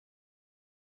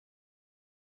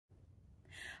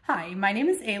Hi, my name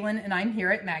is Aylin and I'm here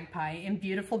at Magpie in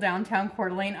beautiful downtown Coeur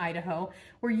d'Alene, Idaho,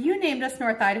 where you named us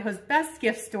North Idaho's best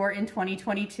gift store in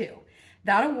 2022.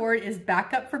 That award is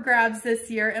back up for grabs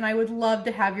this year and I would love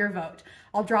to have your vote.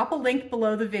 I'll drop a link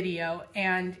below the video,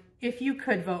 and if you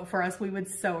could vote for us, we would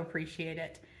so appreciate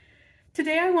it.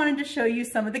 Today I wanted to show you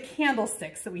some of the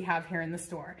candlesticks that we have here in the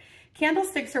store.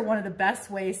 Candlesticks are one of the best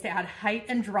ways to add height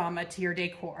and drama to your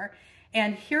decor.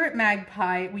 And here at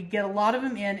Magpie, we get a lot of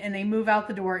them in and they move out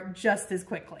the door just as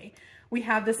quickly. We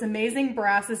have this amazing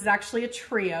brass. This is actually a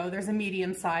trio. There's a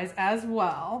medium size as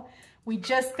well. We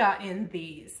just got in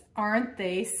these. Aren't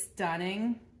they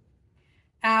stunning?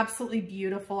 Absolutely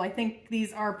beautiful. I think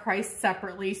these are priced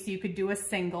separately, so you could do a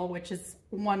single, which is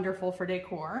wonderful for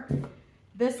decor.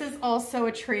 This is also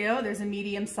a trio. There's a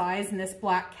medium size and this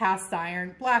black cast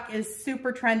iron. Black is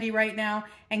super trendy right now,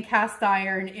 and cast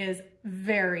iron is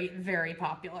very, very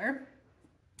popular.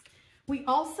 We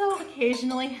also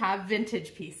occasionally have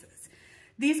vintage pieces.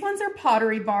 These ones are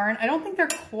Pottery Barn. I don't think they're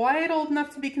quite old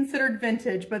enough to be considered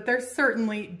vintage, but they're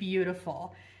certainly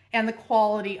beautiful. And the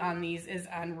quality on these is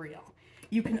unreal.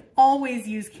 You can always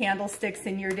use candlesticks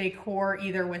in your decor,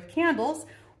 either with candles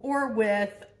or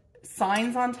with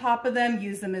signs on top of them.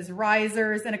 Use them as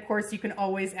risers, and of course you can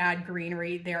always add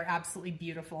greenery. They're absolutely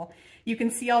beautiful. You can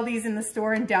see all these in the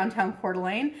store in downtown Coeur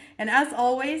d'Alene, and as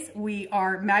always, we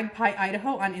are Magpie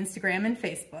Idaho on Instagram and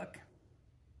Facebook.